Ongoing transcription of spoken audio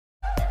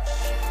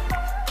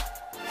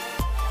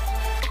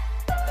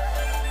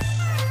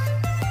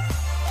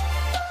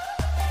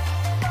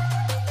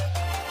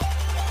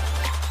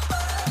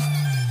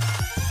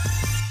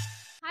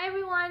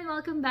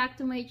welcome back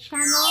to my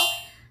channel.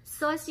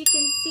 So as you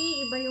can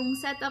see, iba yung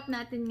setup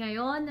natin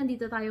ngayon.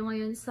 Nandito tayo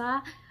ngayon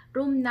sa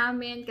room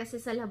namin kasi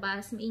sa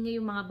labas, maingay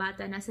yung mga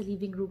bata nasa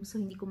living room. So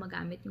hindi ko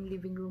magamit yung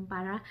living room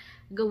para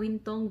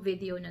gawin tong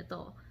video na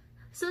to.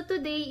 So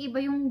today,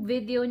 iba yung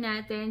video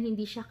natin.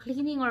 Hindi siya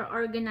cleaning or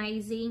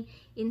organizing.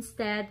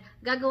 Instead,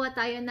 gagawa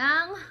tayo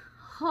ng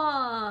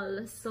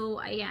haul.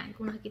 So ayan,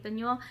 kung nakikita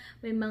nyo,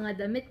 may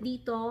mga damit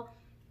dito.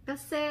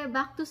 Kasi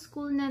back to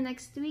school na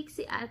next week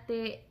si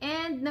ate.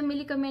 And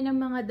namili kami ng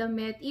mga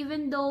damit.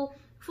 Even though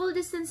full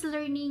distance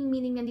learning,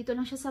 meaning nandito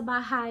lang siya sa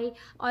bahay,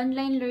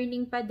 online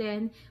learning pa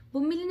din,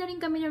 bumili na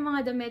rin kami ng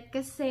mga damit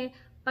kasi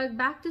pag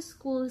back to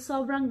school,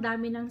 sobrang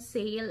dami ng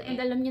sale. And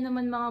alam niyo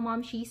naman mga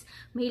momshies,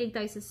 mahilig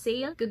tayo sa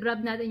sale.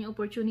 Gagrab natin yung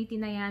opportunity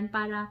na yan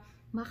para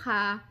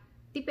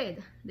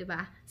makatipid,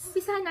 diba?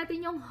 Umpisahan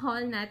natin yung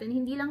haul natin.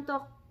 Hindi lang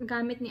to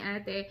gamit ni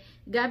ate,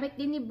 gamit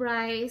din ni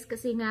Bryce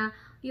kasi nga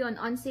yun,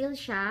 on sale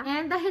siya.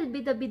 And dahil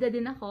bida-bida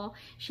din ako,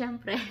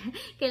 syempre,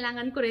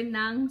 kailangan ko rin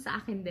ng sa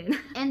akin din.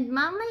 And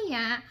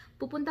mamaya,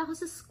 pupunta ako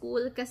sa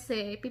school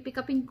kasi pipick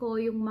upin ko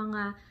yung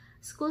mga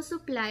school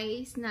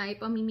supplies na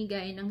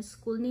ipamimigay ng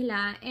school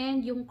nila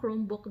and yung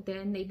Chromebook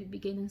din na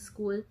ibibigay ng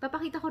school.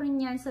 Papakita ko rin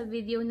yan sa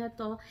video na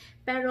to.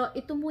 Pero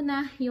ito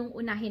muna yung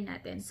unahin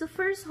natin. So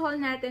first haul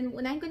natin,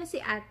 unahin ko na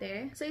si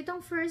ate. So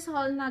itong first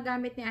haul na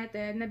gamit ni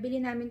ate, nabili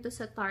namin to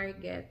sa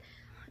Target.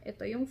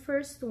 Ito yung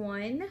first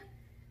one.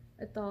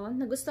 Ito,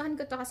 nagustuhan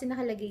ko to kasi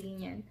nakalagay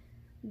ganyan.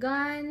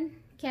 Gone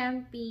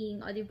camping.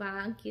 O,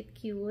 diba? Ang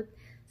cute-cute.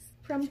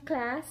 From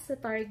class sa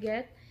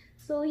Target.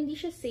 So, hindi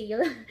siya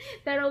sale.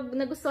 Pero,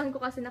 nagustuhan ko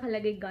kasi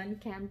nakalagay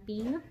gone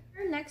camping.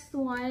 Next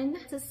one,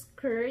 sa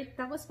skirt.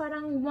 Tapos,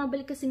 parang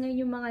bumabalik kasi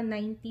ngayon yung mga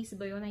 90s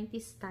ba yun?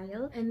 90s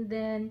style. And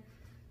then,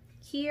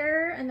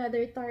 here,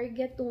 another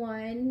Target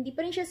one. Hindi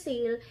pa rin siya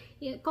sale.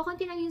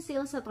 Kukunti lang yung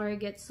sale sa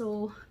Target.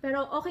 So,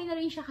 pero okay na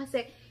rin siya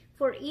kasi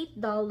for $8.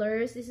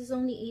 This is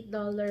only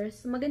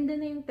 $8. Maganda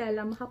na yung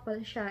tela,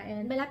 makapal siya.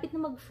 And malapit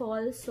na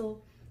mag-fall,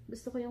 so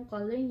gusto ko yung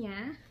color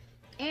niya.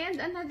 And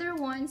another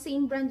one,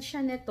 same brand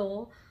siya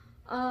nito.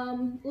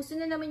 Uso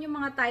na naman yung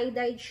mga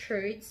tie-dyed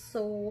shirts.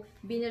 So,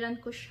 binilan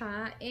ko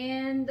siya.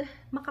 And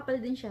makapal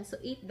din siya. So,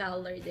 $8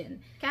 din.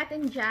 Cat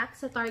and Jack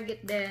sa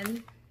Target din.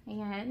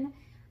 Ayan.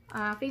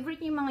 Favorite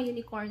niyo yung mga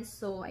unicorns.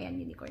 So,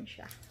 ayan, unicorn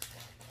siya.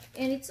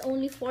 And it's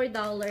only $4.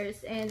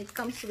 And it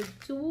comes with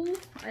two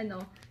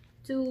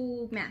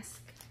mask.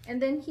 And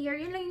then here,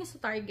 yun lang yung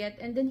sa Target.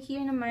 And then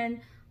here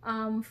naman,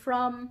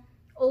 from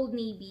Old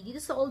Navy.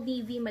 Dito sa Old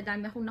Navy,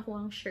 madami akong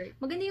nakuhang shirt.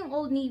 Maganda yung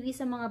Old Navy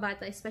sa mga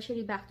bata,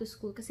 especially back to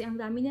school, kasi ang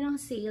dami nilang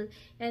sale.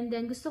 And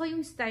then, gusto ko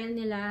yung style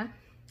nila.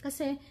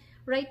 Kasi,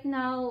 right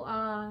now,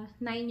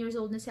 9 years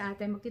old na si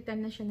ate.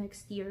 Magti-10 na siya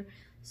next year.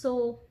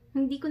 So,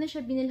 hindi ko na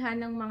siya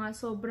binilhan ng mga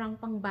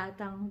sobrang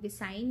pangbatang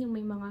design. Yung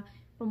may mga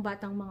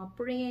pangbatang mga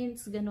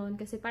prints, ganon.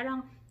 Kasi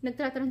parang,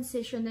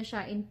 nagtra-transition na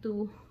siya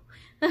into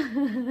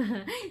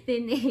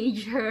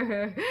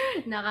teenager.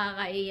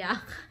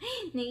 Nakakaiyak.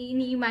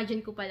 Ni-imagine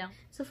ko pa lang.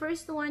 So,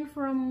 first one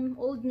from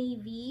Old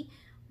Navy.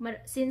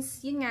 Since,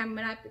 yun nga,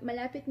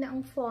 malapit na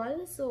ang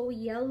fall. So,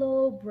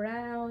 yellow,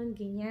 brown,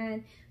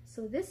 ganyan.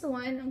 So, this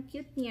one, ang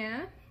cute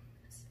niya.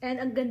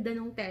 And ang ganda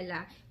ng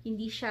tela.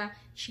 Hindi siya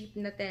cheap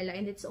na tela.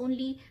 And it's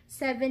only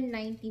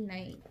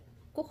 $7.99.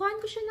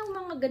 Kukuhan ko siya ng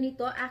mga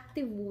ganito,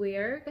 active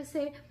wear.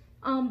 Kasi,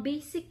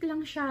 basic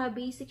lang siya,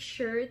 basic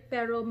shirt,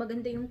 pero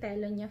maganda yung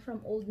tela niya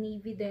from Old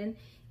Navy din.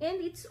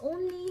 And it's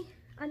only,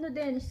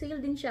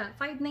 sale din siya,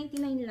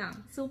 $5.99 lang.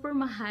 Super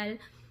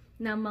mahal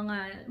na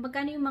mga,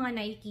 magkano yung mga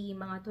Nike?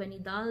 Mga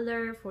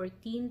 $20,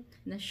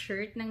 $14 na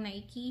shirt ng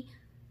Nike.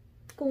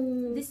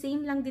 Kung the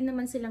same lang din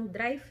naman silang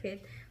dry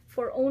fit,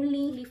 for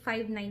only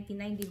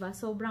 $5.99, diba?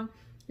 Sobrang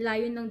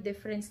layo ng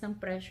difference ng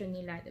presyo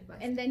nila, diba?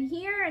 And then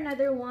here,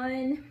 another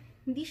one,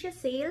 hindi siya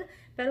sale,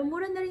 pero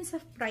mura na rin sa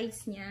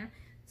price niya.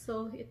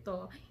 So,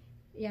 ito.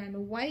 Yan,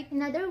 white.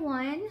 Another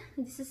one.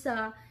 This is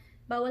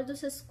bawal to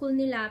sa school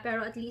nila,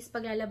 pero at least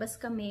pag lalabas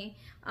kami,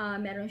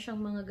 meron siyang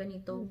mga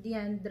ganito.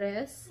 Yan,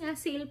 dress.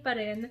 Sale pa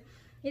rin.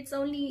 It's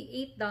only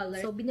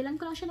 $8. So,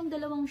 binilan ko lang siya ng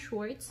dalawang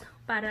shorts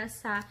para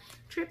sa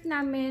trip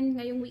namin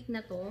ngayong week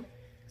na to.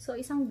 So,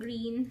 isang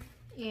green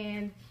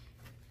and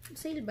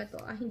sale ba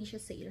to? Hindi siya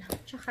sale.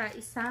 Tsaka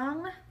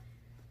isang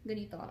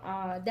ganito,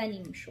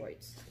 denim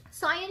shorts.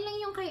 So, ayan lang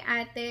yung kay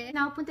ate.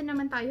 Napunta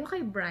naman tayo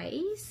kay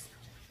Bryce.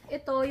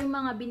 Ito yung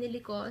mga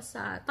binili ko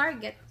sa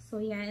Target. So,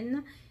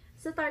 yan.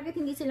 Sa Target,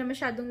 hindi sila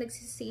masyadong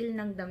nagsisale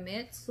ng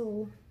damit.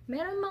 So,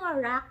 meron mga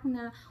rack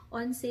na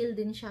on sale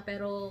din siya.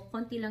 Pero,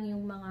 konti lang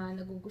yung mga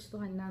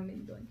nagugustuhan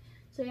namin doon.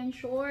 So, yan,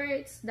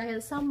 shorts. Dahil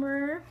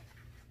summer,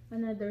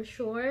 another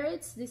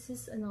shorts. This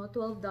is,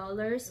 $12.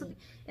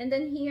 And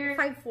then here,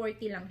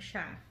 $5.40 lang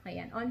siya.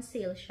 Ayan, on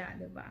sale siya,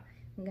 diba?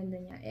 Ang ganda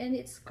niya. And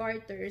it's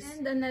garters.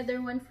 And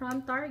another one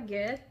from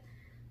Target.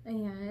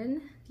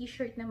 Ayan,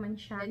 t-shirt naman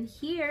siya. And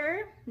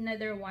here,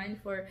 another one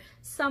for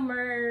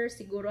summer,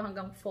 siguro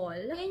hanggang fall.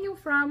 Ayan yung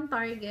from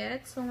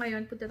Target. So,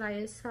 ngayon, punta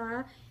tayo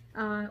sa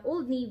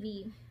Old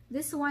Navy.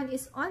 This one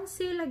is on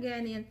sale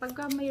again. Yan.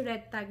 Pagka may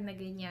red tag na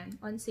ganyan,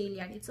 on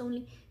sale yan. It's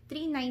only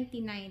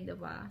 $3.99,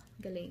 diba?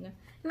 Galing.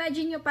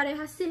 Imagine nyo,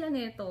 parehas sila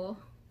nito.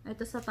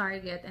 Ito sa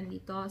Target and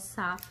dito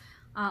sa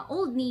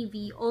Old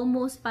Navy.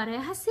 Almost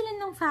parehas sila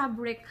ng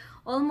fabric.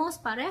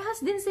 Almost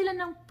parehas din sila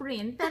ng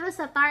print. Pero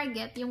sa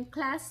Target, yung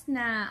class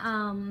na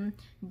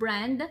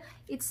brand,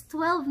 it's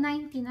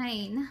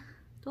 $12.99.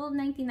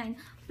 $12.99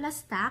 plus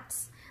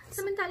tax.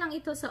 Samantalang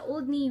ito sa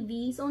Old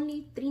Navy, it's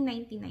only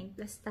 $3.99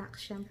 plus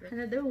tax, syempre.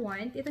 Another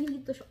one, ito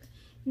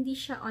hindi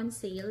siya on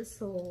sale,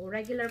 so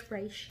regular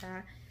price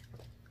siya.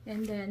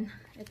 And then,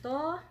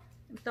 ito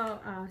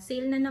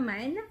sale na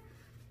naman.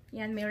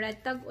 Yan, may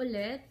red tag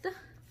ulit.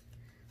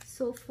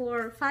 So,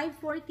 for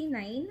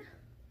 $5.49.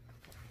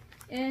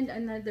 And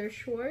another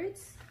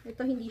shorts.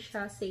 Ito hindi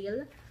siya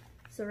sale.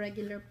 So,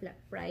 regular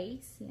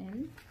price.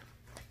 Yan.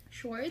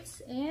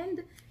 Shorts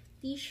and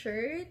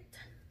t-shirt.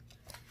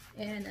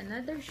 And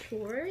another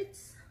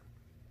shorts.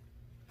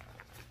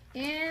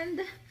 And,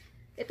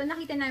 ito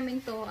nakita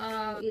namin to.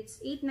 It's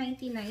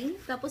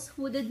 $8.99. Tapos,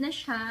 hooded na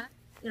siya.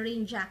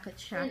 Rain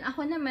jacket siya. And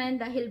ako naman,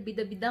 dahil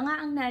bida-bida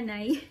nga ang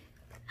nanay,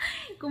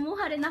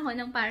 kumuha rin ako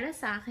ng para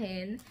sa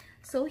akin.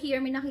 So, here,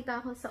 may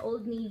nakita ako sa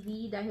Old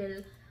Navy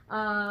dahil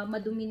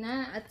madumi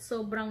na at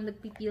sobrang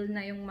nagpipil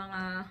na yung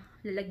mga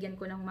lalagyan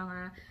ko ng mga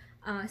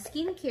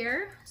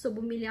skincare. So,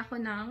 bumili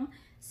ako ng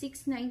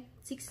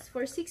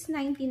for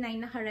 $6.99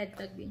 naka-red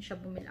tag din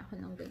siya. Bumili ako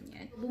ng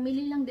ganyan.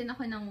 Bumili lang din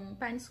ako ng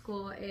pants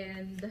ko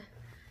and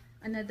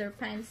another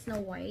pants na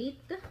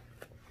white.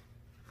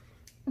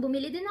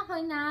 Bumili din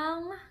ako ng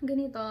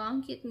ganito.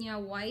 Ang cute niya.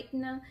 White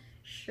na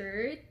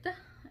shirt.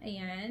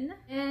 Ayan.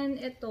 And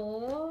ito,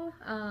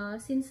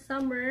 since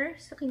summer,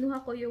 so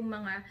kinuha ko yung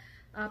mga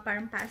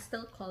parang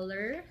pastel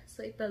color.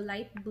 So, ito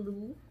light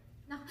blue.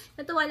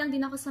 Natuwa lang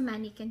din ako sa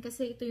mannequin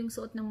kasi ito yung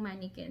suot ng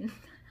mannequin.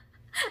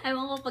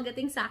 Ewan ko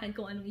pagdating sa akin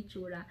kung anong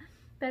itsura.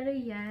 Pero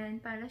yan,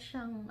 para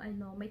siyang,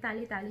 may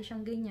tali-tali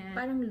siyang ganyan.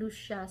 Parang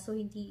loose siya, so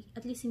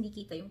at least hindi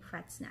kita yung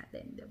fats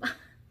natin, diba?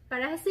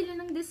 Parehas sila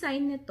ng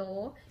design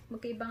nito.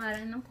 Magkaiba nga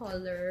lang ng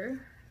color.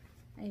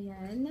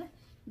 Ayan.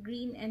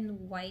 Green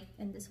and white,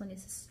 and this one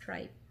is a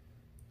stripe.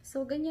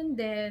 So, ganyan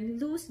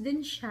din. Loose din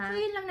siya. So,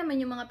 yun lang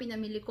naman yung mga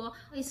pinamili ko.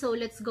 Okay, so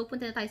let's go.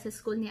 Punta na tayo sa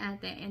school ni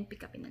ate and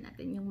pick upin na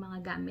natin yung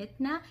mga gamit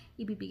na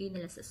ibibigay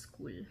nila sa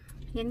school.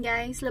 Yan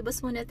guys,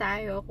 labas muna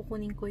tayo.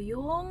 Kukunin ko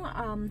yung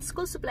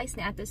school supplies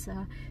ni ate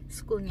sa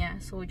school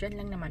niya. So, dyan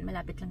lang naman.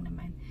 Malapit lang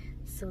naman.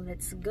 So,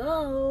 let's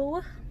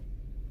go!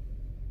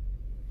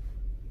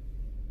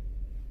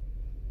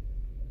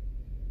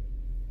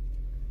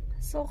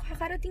 So,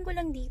 kakarating ko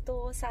lang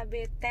dito.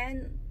 Sabi,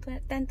 10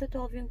 to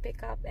 12 yung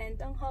pickup. And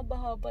ang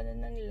haba-haba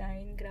na ng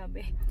line.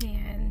 Grabe.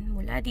 Ayan.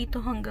 Mula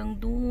dito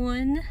hanggang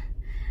dun.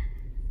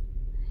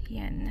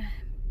 Ayan.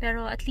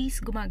 Pero at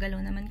least gumagalaw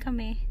naman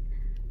kami.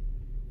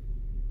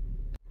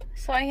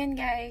 So, ayan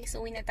guys.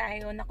 Uwi na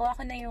tayo. Nakuha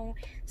ko na yung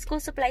school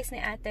supplies ni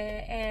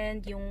ate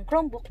and yung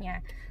Chromebook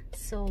niya.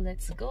 So,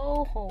 let's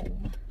go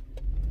home.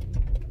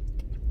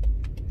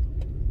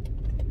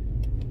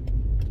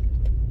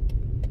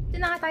 Ito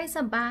na nga tayo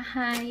sa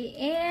bahay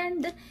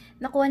and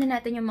nakuha na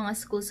natin yung mga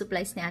school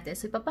supplies ni ate.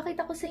 So,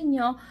 ipapakita ko sa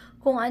inyo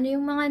kung ano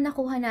yung mga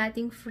nakuha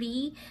nating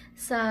free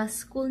sa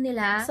school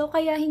nila. So,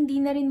 kaya hindi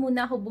na rin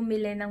muna ako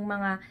bumili ng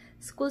mga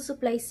school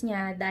supplies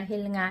niya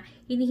dahil nga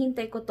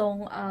hinihintay ko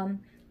tong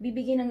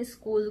bibigyan ng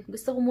school.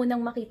 Gusto ko munang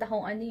makita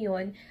kung ano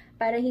yun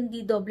para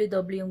hindi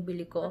doble-doble yung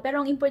bili ko.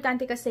 Pero ang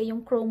importante kasi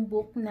yung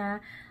Chromebook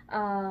na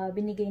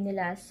binigay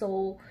nila.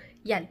 So,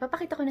 yan,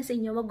 papakita ko na sa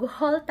inyo.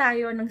 Mag-haul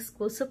tayo ng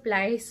school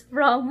supplies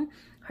from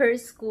her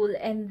school.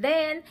 And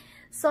then,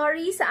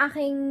 sorry sa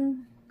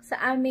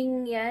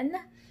aming yan.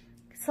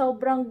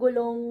 Sobrang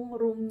gulong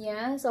room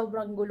niya.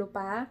 Sobrang gulo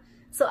pa.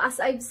 So,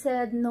 as I've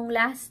said nung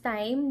last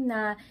time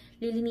na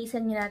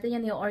lilinisan niya natin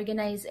yan, yung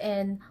organize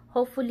and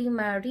hopefully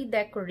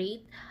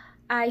ma-redecorate,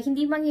 ay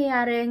hindi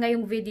mangyayari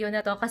ngayong video na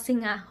to kasi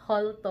nga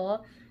haul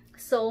to.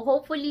 So,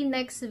 hopefully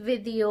next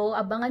video,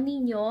 abangan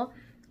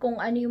ninyo kung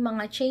ano yung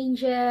mga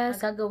changes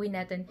gagawin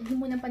natin. Hindi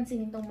mo nang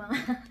pansinin itong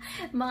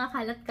mga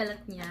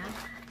kalat-kalat niya.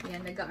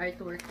 Ayan,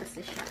 nag-artwork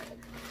kasi siya.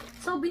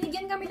 So,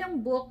 binigyan kami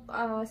ng book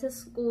sa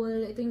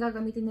school. Ito yung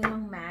gagamitin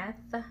nilang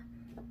math.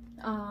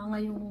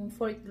 Ngayong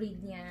 4th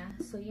grade niya.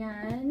 So,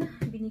 yan.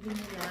 Binigyan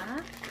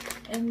nila.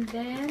 And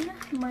then,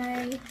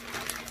 may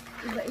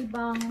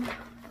iba-ibang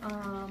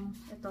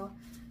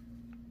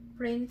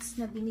prints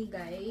na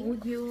binigay.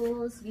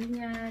 Modules,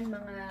 ganyan,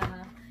 mga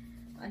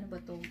ano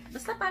ba to?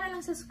 Basta para lang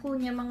sa school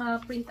niya,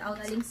 mga printout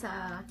galing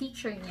sa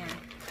teacher niya.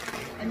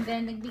 And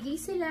then, nagbigay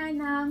sila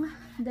ng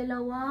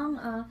dalawang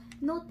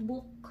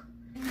notebook.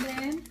 And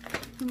then,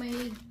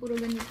 may puro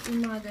yung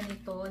mga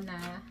ganito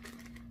na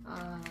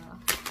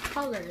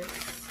colors.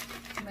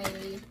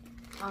 May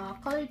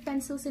colored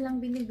pencil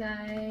silang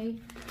binigay.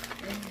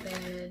 And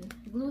then,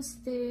 glue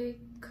stick.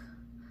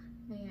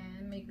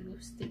 Ayan, may glue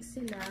stick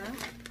sila.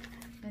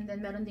 And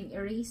then, meron ding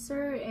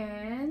eraser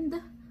and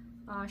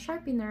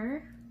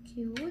sharpener.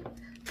 Cute.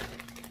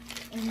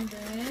 And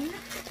then,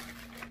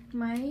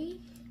 may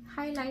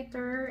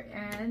highlighter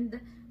and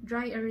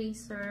dry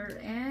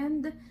eraser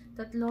and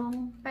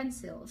tatlong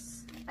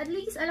pencils. at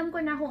least alam ko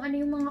na kung ano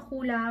yung mga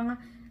kulang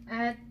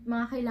at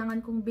mga kailangan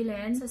kong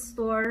bilhin sa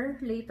store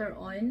later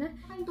on.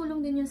 Ang tulong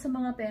din yun sa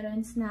mga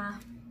parents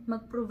na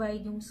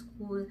mag-provide yung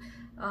school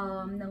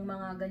ng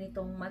mga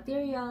ganitong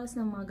materials,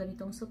 ng mga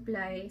ganitong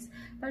supplies,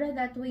 para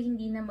that way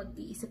hindi na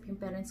mag-iisip yung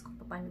parents kung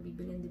paano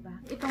bibilin, di ba?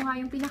 Ito nga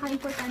yung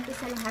pinaka-importante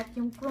sa lahat,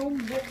 yung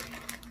Chromebook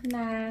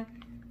na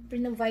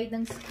provide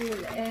ng school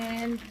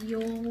and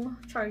yung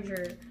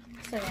charger.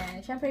 So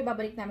yan, syempre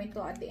babalik namin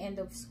to at the end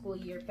of school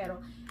year,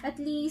 pero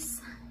at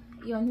least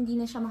yun, hindi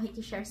na siya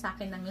makikishare sa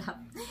akin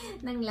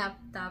ng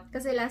laptop.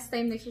 Kasi last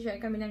time nag-share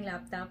kami ng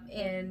laptop,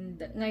 and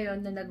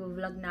ngayon na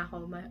nag-vlog na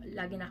ako,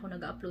 lagi na ako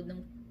nag-upload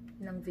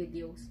ng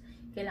videos.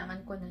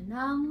 Kailangan ko na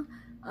ng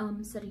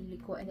sarili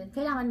ko, and then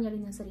kailangan niya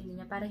rin ng sarili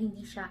niya para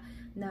hindi siya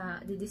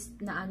na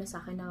ano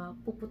sa akin, na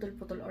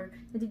puputol-putol or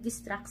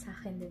nadidistract sa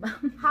akin, di ba?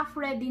 Half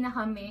ready na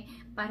kami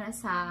para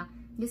sa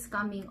this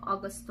coming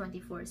August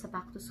 24 sa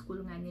back to school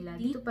nga nila.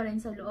 Dito pa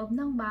rin sa loob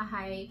ng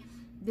bahay,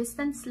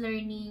 distance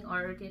learning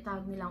or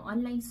tinatawag nilang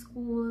online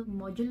school,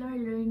 modular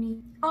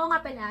learning. Oo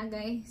nga pala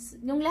guys,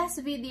 yung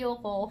last video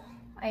ko,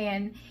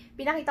 ayan,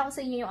 pinakita ko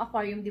sa inyo yung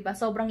aquarium, di ba?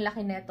 Sobrang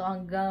laki neto,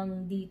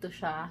 hanggang dito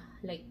siya,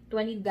 like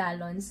 20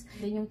 gallons.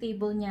 Then yung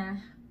table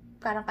niya,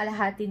 parang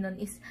kalahati nun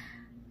is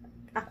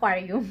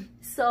aquarium.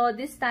 So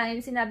this time,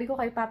 sinabi ko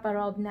kay Papa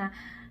Rob na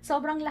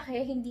sobrang laki,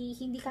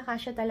 hindi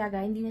kakasya talaga,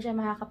 hindi na siya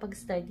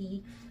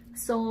makakapag-study.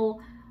 So,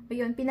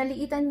 ayun,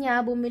 pinaliitan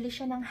niya, bumili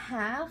siya ng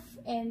half,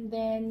 and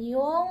then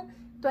yung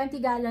 20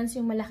 gallons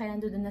yung malaki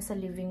nandun na sa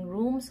living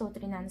room. So,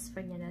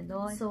 transfer niya na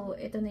doon. So,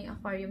 ito na yung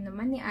aquarium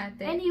naman ni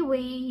ate.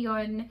 Anyway,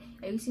 yun,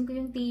 ayusin ko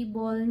yung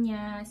table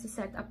niya,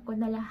 set up ko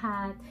na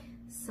lahat.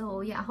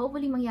 So, yeah,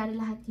 hopefully mangyari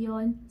lahat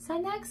yon sa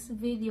next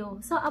video.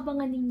 So,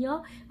 abangan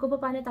ninyo kung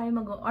paano tayo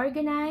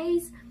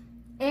mag-organize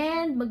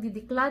and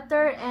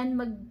magdi-declutter and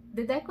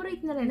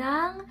mag-decorate na rin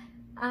ng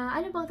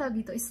ano bang tawag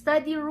dito?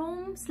 Study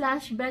room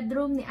 /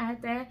 bedroom ni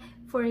ate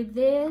for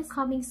this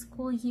coming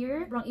school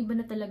year. Sobrang iba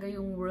na talaga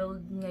yung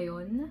world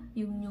ngayon.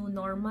 Yung new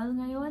normal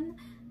ngayon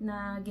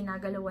na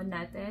ginagalawan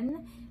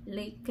natin.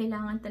 Like,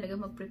 kailangan talaga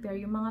mag-prepare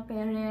yung mga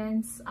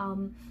parents.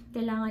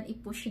 Kailangan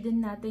i-push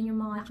din natin yung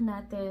mga anak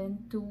natin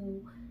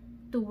to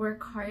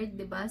work hard,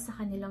 diba? Sa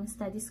kanilang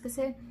studies.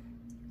 Kasi,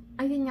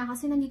 ayun nga,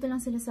 kasi nandito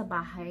lang sila sa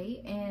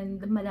bahay and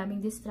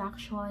maraming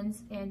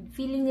distractions and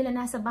feeling nila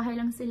nasa bahay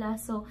lang sila,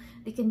 so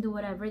they can do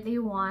whatever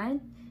they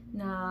want,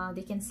 na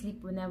they can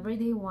sleep whenever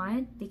they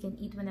want, they can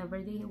eat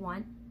whenever they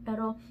want.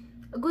 Pero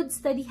a good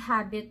study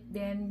habit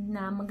din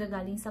na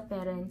manggagaling sa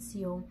parents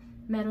yung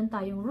meron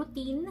tayong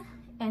routine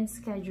and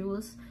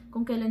schedules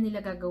kung kailan nila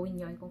gagawin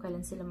yon, kung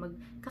kailan sila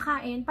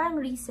magkakain, parang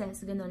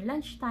recess, ganun,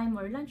 lunchtime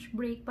or lunch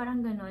break,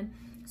 parang ganun.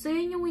 So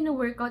yun yung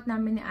wino-workout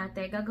namin ni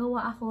ate.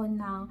 Gagawa ako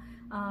ng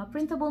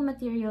printable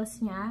materials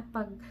niya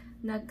pag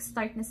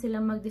nag-start na sila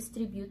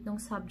mag-distribute ng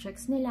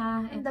subjects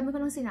nila. And dami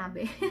ko nang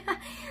sinabi.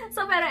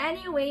 So, pero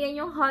anyway,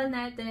 yan yung haul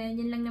natin.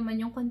 Yan lang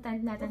naman yung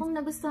content natin. Kung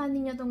nagustuhan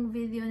niyo tong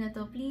video na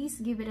to, please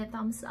give it a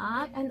thumbs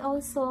up. And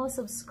also,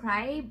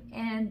 subscribe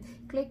and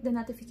click the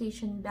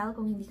notification bell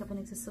kung hindi ka pa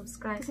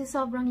nagsasubscribe. Kasi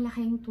sobrang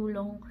laking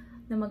tulong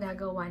na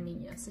magagawa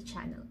ninyo sa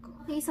channel ko.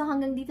 Okay, so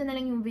hanggang dito na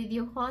lang yung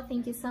video ko.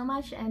 Thank you so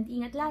much and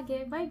ingat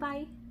lagi.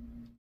 Bye-bye!